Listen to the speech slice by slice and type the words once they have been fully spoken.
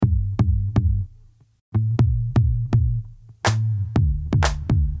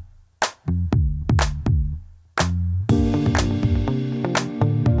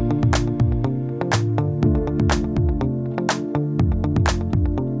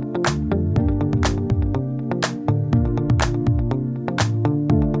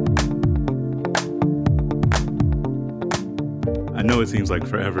know it seems like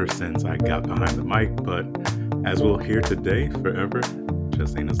forever since I got behind the mic, but as we'll hear today, forever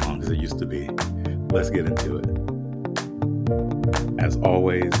just ain't as long as it used to be. Let's get into it. As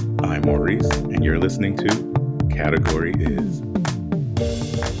always, I'm Maurice, and you're listening to Category Is.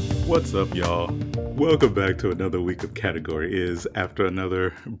 What's up, y'all? Welcome back to another week of Category Is. After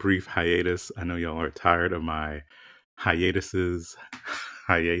another brief hiatus, I know y'all are tired of my hiatuses,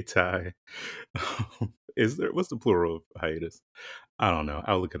 hiati. What's the plural of hiatus? I don't know.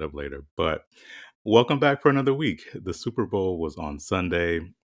 I'll look it up later. But welcome back for another week. The Super Bowl was on Sunday.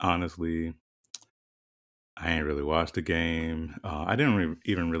 Honestly, I ain't really watched the game. I didn't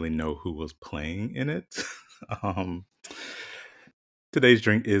even really know who was playing in it. um, Today's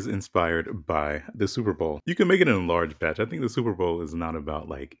drink is inspired by the Super Bowl. You can make it in a large batch. I think the Super Bowl is not about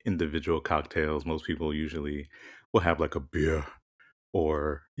like individual cocktails. Most people usually will have like a beer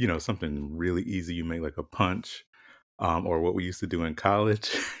or, something really easy. You make like a punch. Or what we used to do in college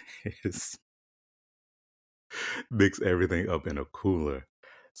is mix everything up in a cooler.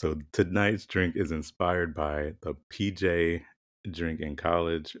 So tonight's drink is inspired by the PJ drink in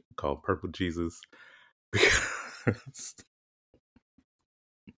college called Purple Jesus because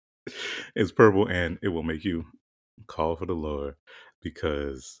it's purple and it will make you call for the Lord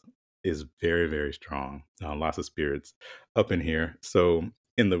because it's very, very strong. Lots of spirits up in here. So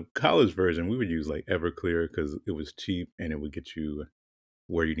in the college version, we would use like Everclear because it was cheap and it would get you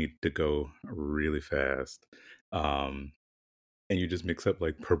where you need to go really fast. Um, and you just mix up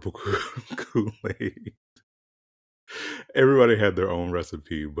like purple Kool-Aid. Everybody had their own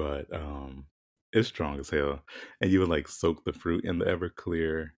recipe, but it's strong as hell. And you would like soak the fruit in the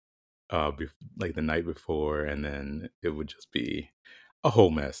Everclear like the night before, and then it would just be a whole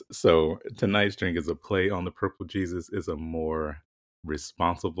mess. So tonight's drink is a play on the Purple Jesus, is a more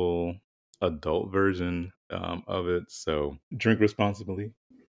responsible adult version of it. So drink responsibly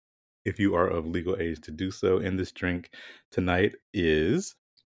if you are of legal age to do so. In this drink tonight is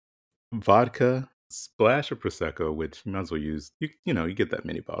vodka, splash of prosecco, which you might as well use. You get that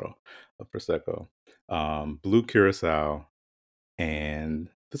mini bottle of prosecco, blue curacao, and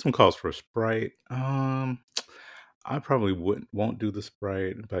this one calls for a Sprite. I probably won't do the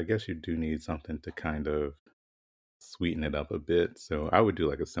Sprite, but I guess you do need something to kind of sweeten it up a bit. So I would do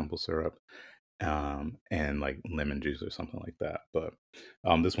like a simple syrup, and like lemon juice or something like that. But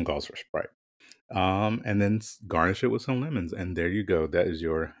this one calls for Sprite. And then garnish it with some lemons, and there you go. That is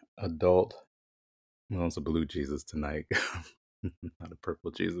your adult. Well, it's a blue Jesus tonight, not a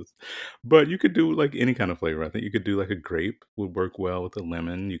purple Jesus. But you could do like any kind of flavor. I think you could do like a grape would work well with a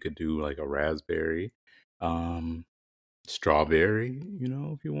lemon. You could do like a raspberry, um, strawberry,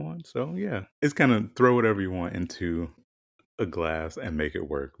 if you want. So yeah, it's kind of throw whatever you want into a glass and make it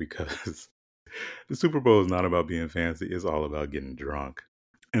work because the Super Bowl is not about being fancy. It's all about getting drunk.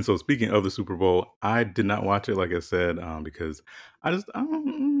 And so, speaking of the Super Bowl, I did not watch it, like I said, because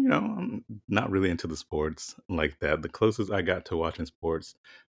I'm not really into the sports like that. The closest I got to watching sports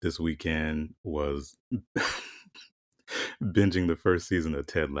this weekend was binging the first season of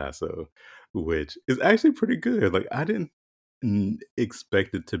Ted Lasso, which is actually pretty good. Like, I didn't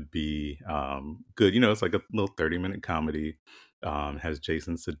expect it to be good. It's like a little 30-minute comedy. Has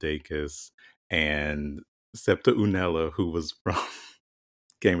Jason Sudeikis and Septa Unella, who was from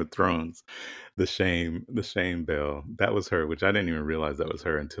Game of Thrones, the Shane Bell. That was her, which I didn't even realize that was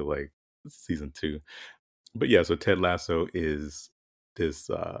her until like season 2. But yeah, so Ted Lasso is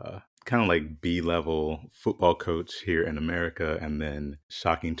this kind of like B-level football coach here in America, and then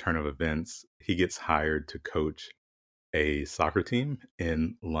shocking turn of events, he gets hired to coach a soccer team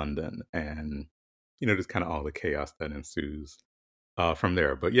in London, and just kind of all the chaos that ensues from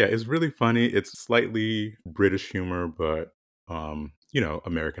there. But yeah, it's really funny. It's slightly British humor, but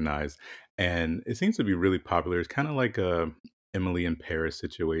Americanized, and it seems to be really popular. It's kind of like a Emily in Paris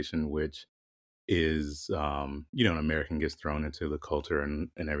situation, which is an American gets thrown into the culture and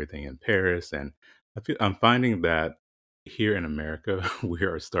everything in Paris, and I'm finding that here in America we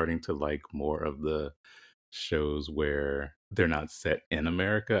are starting to like more of the shows where they're not set in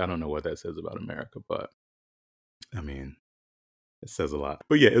America. I don't know what that says about America, but I mean, it says a lot.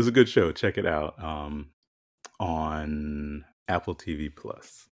 But yeah, it was a good show. Check it out on Apple TV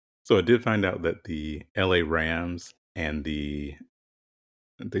Plus. So I did find out that the LA Rams and they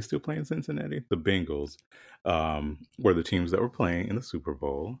still play in Cincinnati? The Bengals were the teams that were playing in the Super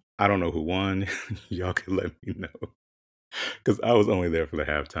Bowl. I don't know who won. Y'all can let me know because I was only there for the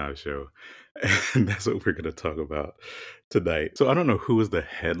halftime show. And that's what we're going to talk about tonight. So I don't know who was the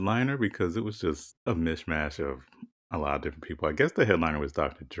headliner because it was just a mishmash of a lot of different people. I guess the headliner was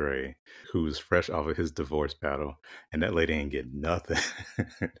Dr. Dre, who's fresh off of his divorce battle, and that lady ain't getting nothing.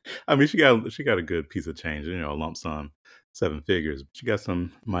 I mean, she got a good piece of change, a lump sum, 7 figures. She got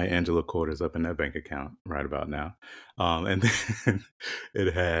some Maya Angelou quarters up in that bank account right about now. And then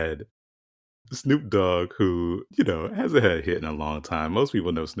it had Snoop Dogg, who, hasn't had a hit in a long time. Most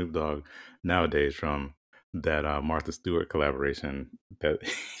people know Snoop Dogg nowadays from that Martha Stewart collaboration that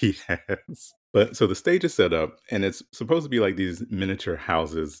he has. But so the stage is set up, and it's supposed to be like these miniature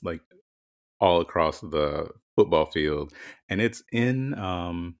houses, like all across the football field, and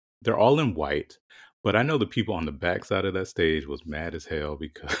they're all in white. But I know the people on the backside of that stage was mad as hell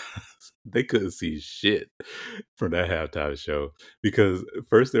because they couldn't see shit from that halftime show. Because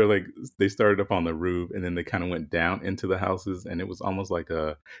first they started up on the roof, and then they kind of went down into the houses, and it was almost like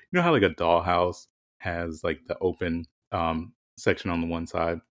how like a dollhouse has like the open section on the one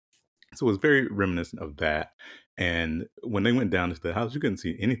side. So it was very reminiscent of that. And when they went down to the house, you couldn't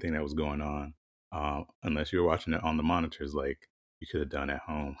see anything that was going on, unless you were watching it on the monitors, like you could have done at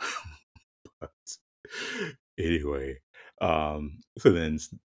home. But anyway, so then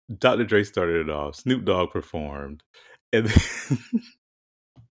Dr. Dre started it off. Snoop Dogg performed, and then,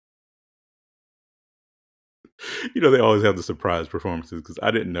 they always have the surprise performances because I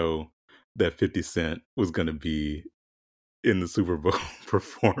didn't know that 50 Cent was going to be in the Super Bowl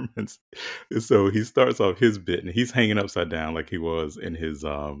performance. And so he starts off his bit, and he's hanging upside down like he was in his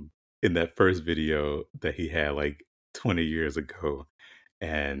in that first video that he had like 20 years ago.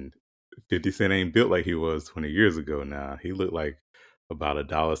 And 50 Cent ain't built like he was 20 years ago now. He looked like about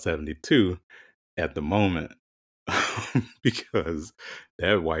 $1.72 at the moment. Because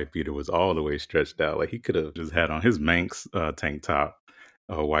that white beater was all the way stretched out. Like he could have just had on his Manx tank top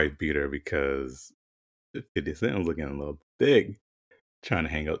a white beater, because 50 Cent was looking a little thick, trying to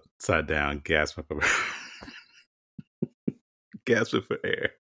hang upside down, gasping for gasping for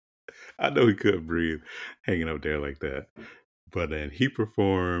air. I know he couldn't breathe, hanging up there like that. But then he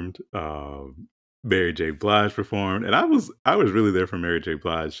performed. Mary J. Blige performed, and I was really there for Mary J.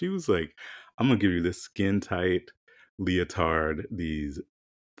 Blige. She was like, "I'm gonna give you this skin tight leotard, these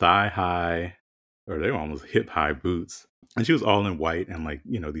thigh high, or they were almost hip high boots, and she was all in white and like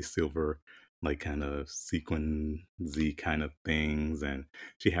these silver, like kind of sequin Z kind of things, and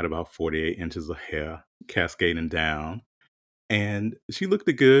she had about 48 inches of hair cascading down, and she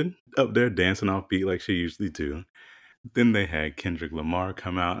looked good up there dancing off beat like she usually do. Then they had Kendrick Lamar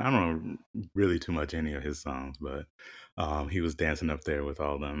come out. I don't know really too much any of his songs, but he was dancing up there with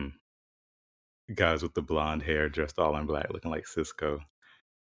all them guys with the blonde hair dressed all in black looking like Cisco.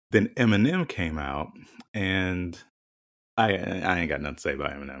 Then Eminem came out, and I ain't got nothing to say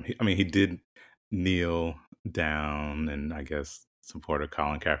about Eminem. I mean, he did kneel down and I guess supported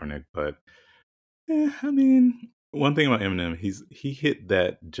Colin Kaepernick, but I mean, one thing about Eminem, he hit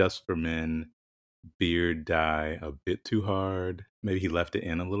that Just for Men beard dye a bit too hard. Maybe he left it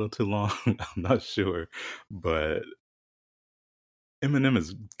in a little too long. I'm not sure, but Eminem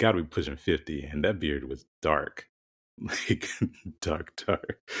has got to be pushing 50, and that beard was dark, like dark,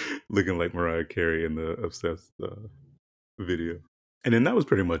 looking like Mariah Carey in the Obsessed video. And then that was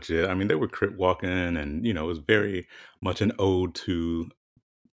pretty much it. I mean, they were crip walking, and it was very much an ode to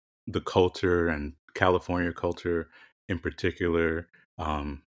the culture and California culture in particular.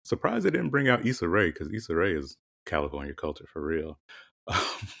 Surprised they didn't bring out Issa Rae, because Issa Rae is California culture for real.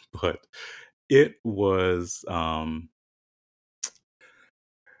 But it was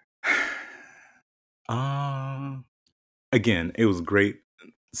uh, again, it was great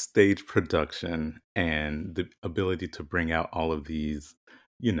stage production and the ability to bring out all of these,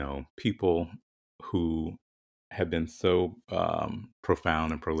 people who have been so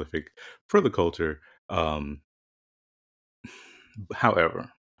profound and prolific for the culture.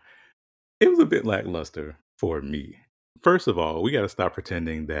 However, it was a bit lackluster for me. First of all, we got to stop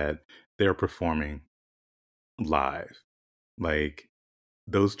pretending that they're performing live. Like,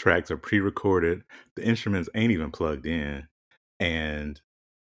 those tracks are pre-recorded. The instruments ain't even plugged in, and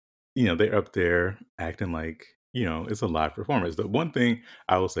they're up there acting like it's a live performance. The one thing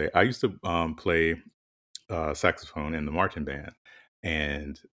I will say, I used to play saxophone in the marching band,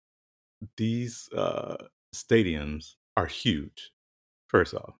 and these stadiums are huge.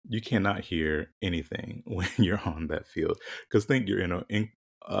 First off, you cannot hear anything when you're on that field, because think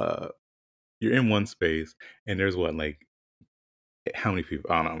uh, you're in one space, and there's what, like, how many people?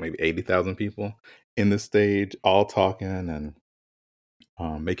 I don't know, maybe 80,000 people in the stage, all talking and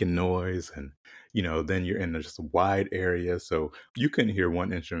making noise, and then you're in just a wide area, so you couldn't hear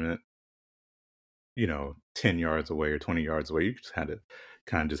one instrument 10 yards away or 20 yards away. You just had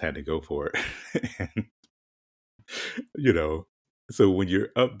to go for it. you know, so when you're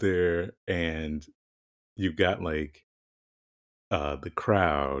up there and you've got like the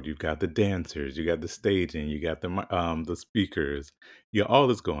crowd, you've got the dancers, you got the staging, you got the speakers, you got all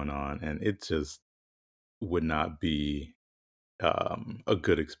this going on, and it just would not be a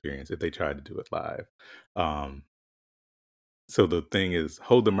good experience if they tried to do it live. Um, so the thing is,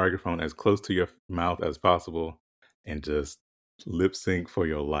 hold the microphone as close to your mouth as possible, and just lip sync for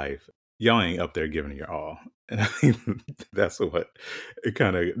your life. Y'all ain't up there giving it your all, and I think that's what it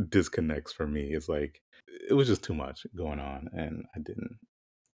kind of disconnects for me. It's like it was just too much going on, and I didn't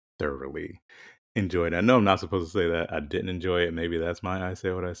thoroughly enjoyed it. I know I'm not supposed to say that I didn't enjoy it. Maybe that's my I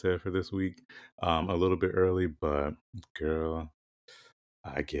say what I said for this week. A little bit early, but girl,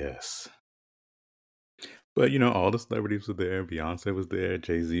 I guess. But all the celebrities were there. Beyonce was there.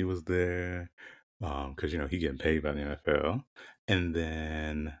 Jay-Z was there. Because he getting paid by the NFL. And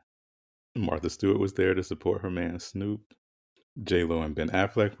then Martha Stewart was there to support her man Snoop. J Lo and Ben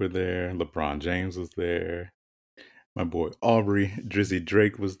Affleck were there. LeBron James was there. My boy Aubrey Drizzy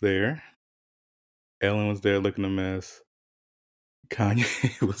Drake was there. Ellen was there looking a mess.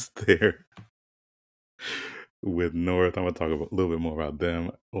 Kanye was there with North. I'm gonna talk a little bit more about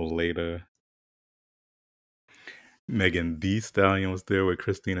them later. Megan Thee Stallion was there with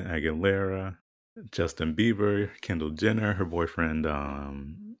Christina Aguilera, Justin Bieber, Kendall Jenner, her boyfriend,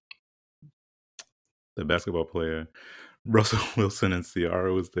 the basketball player, Russell Wilson and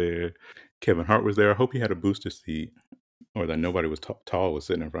Ciara was there. Kevin Hart was there. I hope he had a booster seat, or that nobody was tall was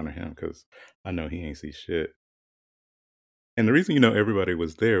sitting in front of him, because I know he ain't see shit. And the reason everybody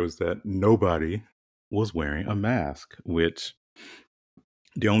was there was that nobody was wearing a mask, which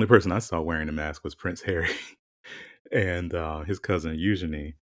the only person I saw wearing a mask was Prince Harry and his cousin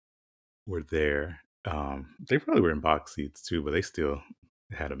Eugenie were there. They probably were in box seats too, but they still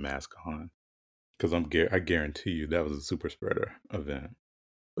had a mask on, because I guarantee you that was a super spreader event.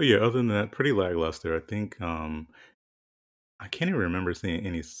 But yeah, other than that, pretty lackluster. I think I can't even remember seeing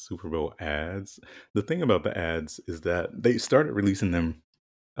any Super Bowl ads. The thing about the ads is that they started releasing them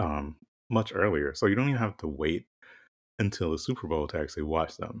um, much earlier, so you don't even have to wait until the Super Bowl to actually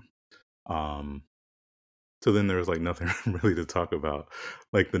watch them. Um, so then there was like nothing really to talk about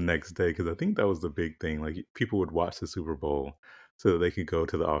like the next day, because I think that was the big thing. Like people would watch the Super Bowl so that they could go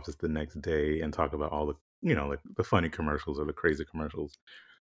to the office the next day and talk about all the like the funny commercials or the crazy commercials.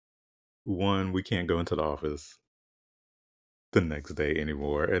 One, we can't go into the office the next day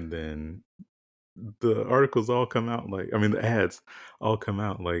anymore, and then the articles all come out like, I mean, the ads all come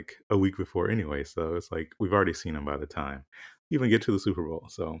out like a week before anyway, so it's like we've already seen them by the time we even get to the Super Bowl.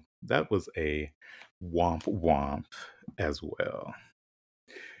 So that was a womp womp as well.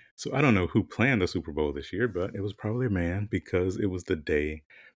 So I don't know who planned the Super Bowl this year, but it was probably a man, because it was the day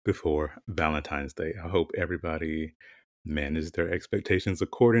before Valentine's Day. I hope everybody managed their expectations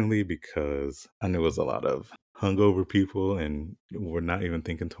accordingly, because I know it was a lot of hungover people and we're not even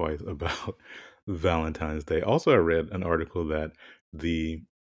thinking twice about Valentine's Day. Also, I read an article that the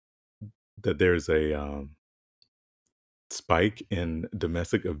there's a spike in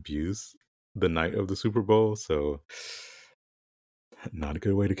domestic abuse the night of the Super Bowl, so not a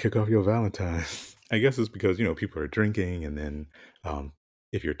good way to kick off your Valentine's. I guess it's because, people are drinking, and then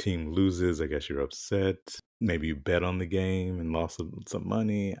if your team loses, I guess you're upset. Maybe you bet on the game and lost some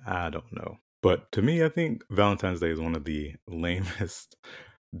money. I don't know. But to me, I think Valentine's Day is one of the lamest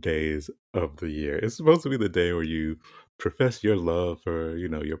days of the year. It's supposed to be the day where you profess your love for,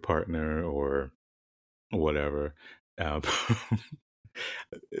 your partner or whatever. Um,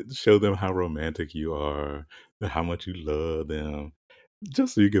 show them how romantic you are, how much you love them,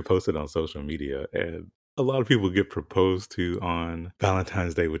 just so you can post it on social media. And a lot of people get proposed to on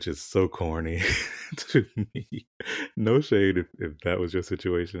Valentine's Day, which is so corny to me. No shade if that was your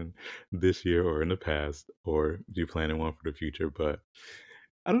situation this year or in the past, or you planning one for the future. But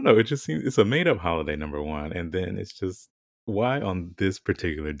I don't know. It just seems it's a made up holiday, number one. And then it's just, why on this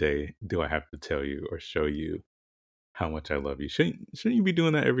particular day do I have to tell you or show you how much I love you? Shouldn't you be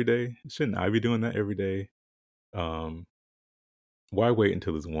doing that every day? Shouldn't I be doing that every day? Um, why wait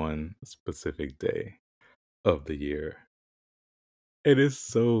until this one specific day of the year? It is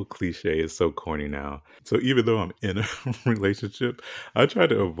so cliche, it's so corny now. So even though I'm in a relationship, I try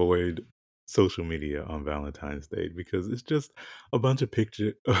to avoid social media on Valentine's Day, because it's just a bunch of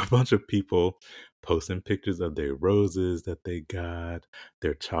people posting pictures of their roses that they got,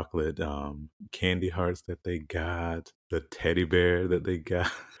 their chocolate candy hearts that they got, the teddy bear that they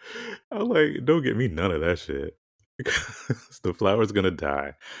got. I'm like, don't get me none of that shit. Because the flower's gonna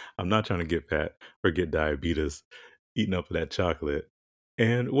die. I'm not trying to get fat or get diabetes eating up that chocolate.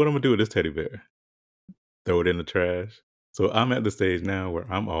 And what I'm gonna do with this teddy bear? throw it in the trash. So I'm at the stage now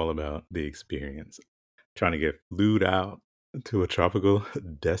where I'm all about the experience, trying to get flued out to a tropical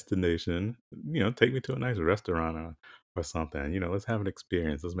destination. Take me to a nice restaurant or something. Let's have an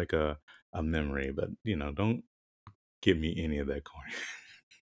experience. Let's make a memory. But don't give me any of that corny,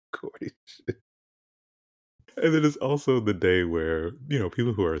 corny shit. And then it's also the day where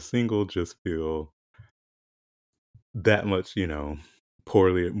people who are single just feel that much,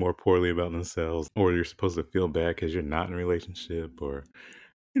 more poorly about themselves, or you're supposed to feel bad because you're not in a relationship, or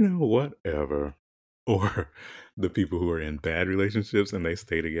whatever. Or the people who are in bad relationships and they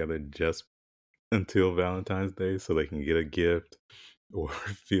stay together just until Valentine's Day so they can get a gift or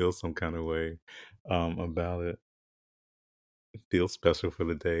feel some kind of way about it, feel special for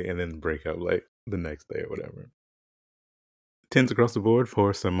the day, and then break up like the next day or whatever. Tens across the board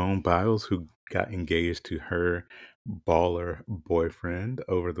for Simone Biles, who got engaged to her baller boyfriend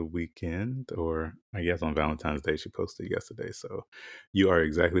over the weekend, or I guess on Valentine's Day, she posted yesterday. So you are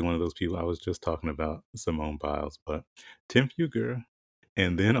exactly one of those people I was just talking about, Simone Biles. But Tim Fugger.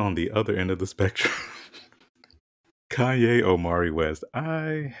 And then on the other end of the spectrum, Kanye Omari West.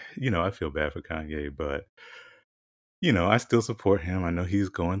 I feel bad for Kanye, but I still support him. I know he's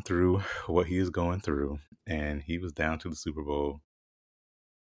going through what he is going through, and he was down to the Super Bowl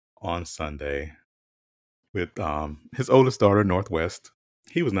on Sunday with his oldest daughter, Northwest.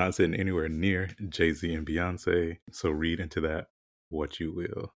 He was not sitting anywhere near Jay Z and Beyonce, so read into that what you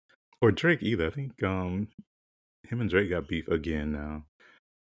will. Or Drake either. I think him and Drake got beef again now.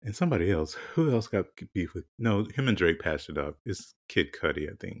 And somebody else. Who else got beef with? No, him and Drake patched it up. It's Kid Cudi,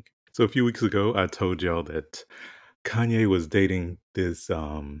 I think. So a few weeks ago, I told y'all that Kanye was dating this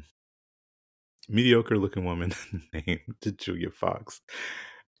mediocre looking woman named Julia Fox.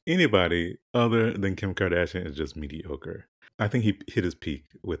 Anybody other than Kim Kardashian is just mediocre. I think he hit his peak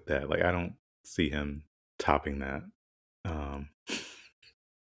with that. Like I don't see him topping that um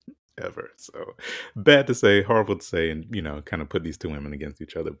ever. So bad to say, horrible to say, and kind of put these two women against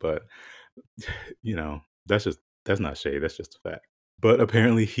each other. But that's not shade. That's just a fact. But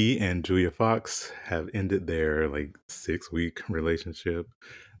apparently, he and Julia Fox have ended their like 6 week relationship,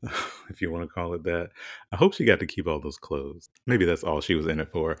 if you want to call it that. I hope she got to keep all those clothes. Maybe that's all she was in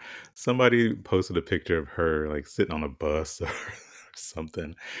it for. Somebody posted a picture of her like sitting on a bus or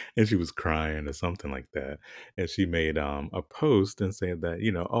something, and she was crying or something like that. And she made a post and said that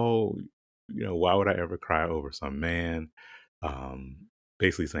oh, why would I ever cry over some man? Um,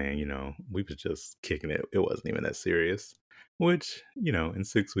 Basically saying we was just kicking it. It wasn't even that serious. Which, in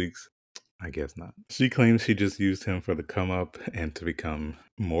 6 weeks, I guess not. She claims she just used him for the come up and to become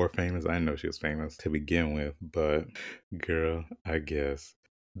more famous. I know she was famous to begin with, but girl, I guess.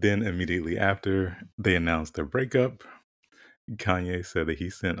 Then immediately after they announced their breakup, Kanye said that he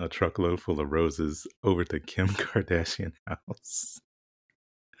sent a truckload full of roses over to Kim Kardashian house.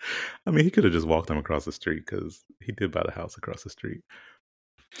 I mean, he could have just walked them across the street because he did buy the house across the street.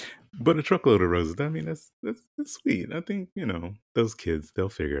 But a truckload of roses, I mean, that's sweet. I think, those kids, they'll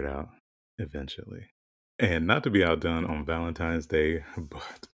figure it out eventually. And not to be outdone on Valentine's Day,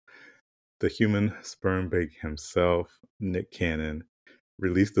 but the human sperm bank himself, Nick Cannon,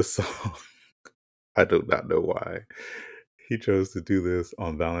 released a song. I do not know why. He chose to do this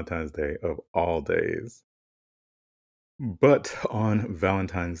on Valentine's Day of all days. But on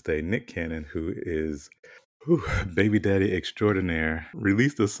Valentine's Day, Nick Cannon, who is baby daddy extraordinaire,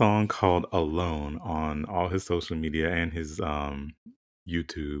 released a song called Alone on all his social media and his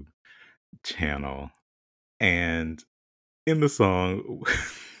YouTube channel. And in the song,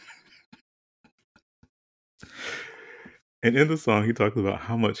 he talks about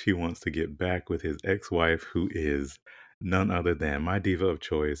how much he wants to get back with his ex-wife, who is none other than my diva of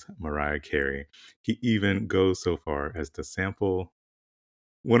choice, Mariah Carey. He even goes so far as to sample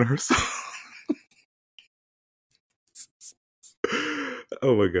one of her songs.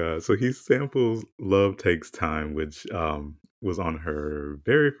 Oh my god. So he samples Love Takes Time, which was on her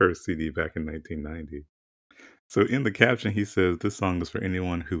very first CD back in 1990. So in the caption, he says, "This song is for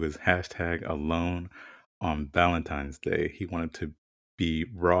anyone who is hashtag alone on Valentine's Day." He wanted to be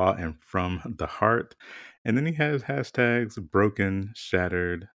raw and from the heart. And then he has hashtags broken,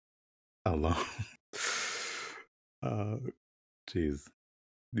 shattered, alone. uh, Jeez,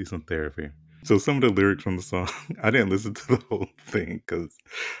 need some therapy. So some of the lyrics from the song, I didn't listen to the whole thing because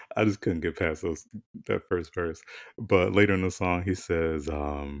I just couldn't get past that first verse. But later in the song, he says,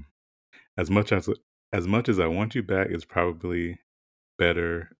 "As much as I want you back, it's probably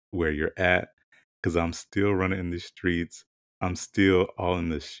better where you're at, because I'm still running in the streets. I'm still all in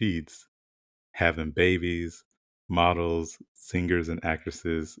the sheets, having babies, models, singers, and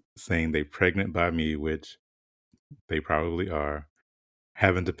actresses saying they pregnant by me, which they probably are,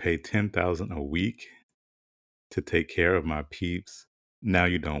 having to pay $10,000 a week to take care of my peeps. Now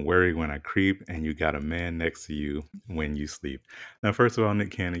you don't worry when I creep, and you got a man next to you when you sleep. Now, first of all,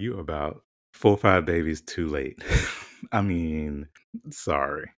 Nick Cannon, you about 4 or 5 babies too late. I mean,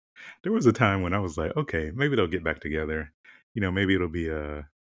 sorry. There was a time when I was like, okay, maybe they'll get back together. Maybe it'll be a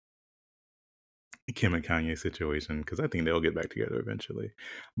Kim and Kanye situation because I think they'll get back together eventually.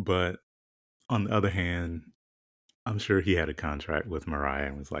 But on the other hand, I'm sure he had a contract with Mariah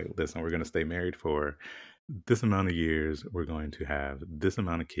and was like, listen, we're going to stay married for this amount of years. We're going to have this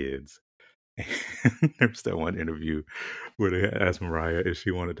amount of kids. And there was that one interview where they asked Mariah if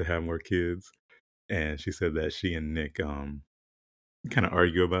she wanted to have more kids. And she said that she and Nick kind of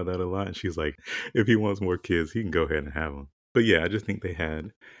argue about that a lot. And she's like, if he wants more kids, he can go ahead and have them. But yeah, I just think they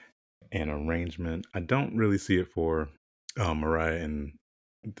had an arrangement. I don't really see it for Mariah and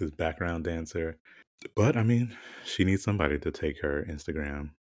this background dancer. But I mean, she needs somebody to take her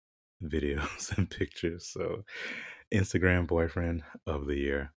Instagram videos and pictures. So, Instagram boyfriend of the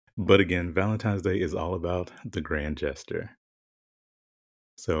year. But again, Valentine's Day is all about the grand gesture.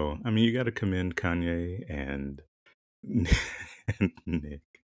 So, I mean, you got to commend Kanye and and Nick.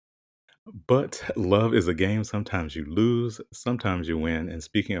 But love is a game. Sometimes you lose, sometimes you win. And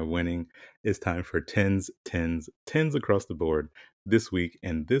speaking of winning, it's time for tens, tens, tens across the board this week.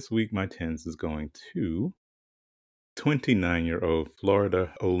 And this week, my tens is going to 29-year-old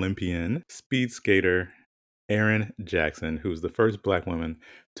Florida Olympian speed skater Erin Jackson, who's the first Black woman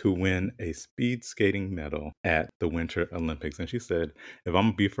to win a speed skating medal at the Winter Olympics. And she said, if I'm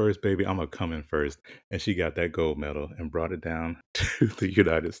going to be first, baby, I'm going to come in first. And she got that gold medal and brought it down to the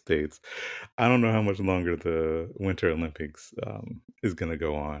United States. I don't know how much longer the Winter Olympics is going to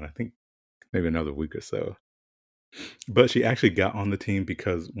go on. I think maybe another week or so. But she actually got on the team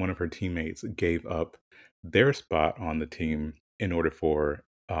because one of her teammates gave up their spot on the team in order for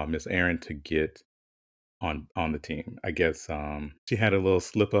Miss Erin to get on the team. I guess she had a little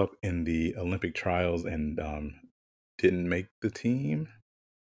slip up in the Olympic trials and didn't make the team.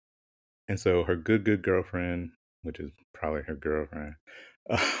 And so her good girlfriend, which is probably her girlfriend,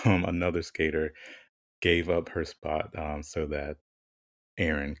 another skater, gave up her spot so that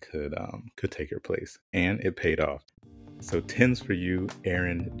Erin could take her place, and it paid off. So tens for you,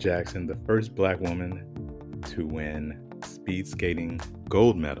 Erin Jackson, the first Black woman to win speed skating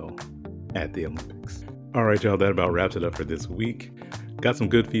gold medal at the Olympics. All right, y'all, that about wraps it up for this week. Got some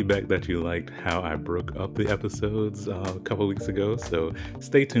good feedback that you liked how I broke up the episodes a couple weeks ago. So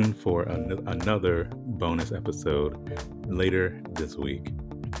stay tuned for another bonus episode later this week.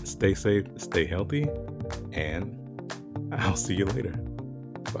 Stay safe, stay healthy, and I'll see you later.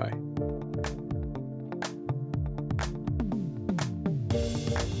 Bye.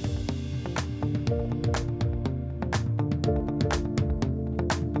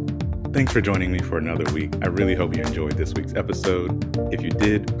 Thanks for joining me for another week. I really hope you enjoyed this week's episode. If you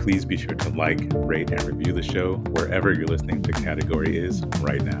did, please be sure to like, rate, and review the show wherever you're listening to Category Is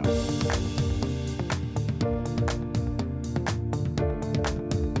right now.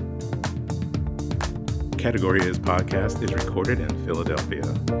 Category Is podcast is recorded in Philadelphia.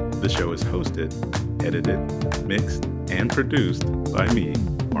 The show is hosted, edited, mixed, and produced by me,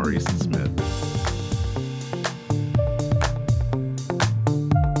 Maurice Smith.